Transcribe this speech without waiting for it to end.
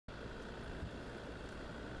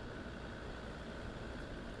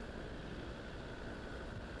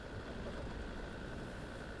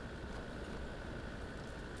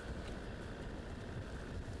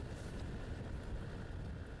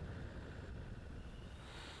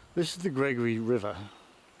This is the Gregory River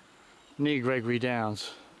near Gregory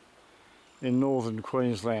Downs in northern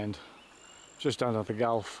Queensland, just under the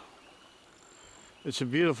Gulf. It's a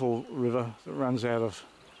beautiful river that runs out of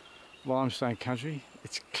limestone country.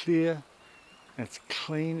 It's clear, and it's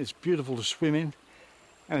clean, it's beautiful to swim in,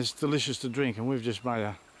 and it's delicious to drink. And we've just made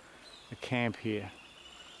a camp here.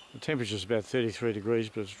 The temperature's about 33 degrees,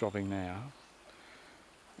 but it's dropping now.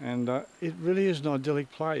 And it really is an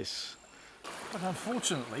idyllic place. But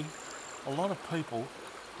unfortunately, a lot of people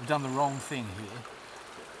have done the wrong thing here.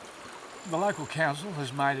 The local council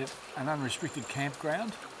has made it an unrestricted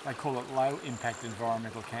campground. They call it low impact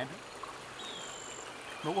environmental camping.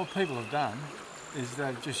 But what people have done is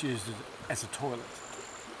they've just used it as a toilet.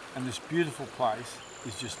 And this beautiful place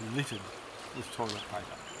is just littered with toilet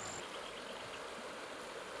paper.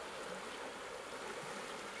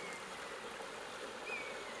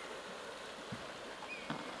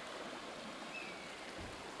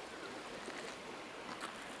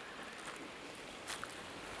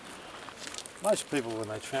 Most people, when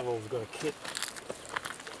they travel, have got a kit,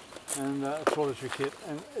 and a toiletry kit,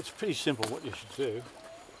 and it's pretty simple what you should do.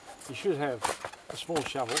 You should have a small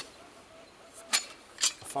shovel,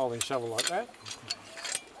 a folding shovel like that.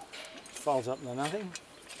 It folds up into nothing.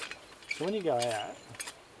 So when you go out,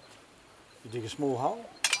 you dig a small hole,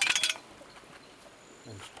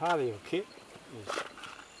 and as part of your kit is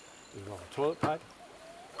you've got toilet paper,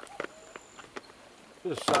 a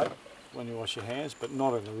bit of soap when you wash your hands, but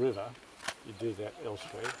not in the river. You do that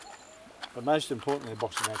elsewhere. But most importantly, a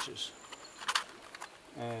box of matches.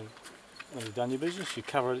 And when you've done your business, you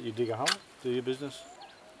cover it, you dig a hole, do your business,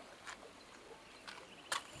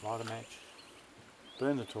 light a match,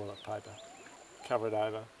 burn the toilet paper, cover it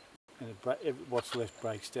over, and what's left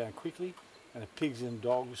breaks down quickly, and if pigs and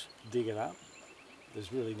dogs dig it up,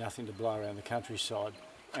 there's really nothing to blow around the countryside,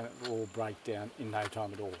 and it will all break down in no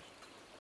time at all.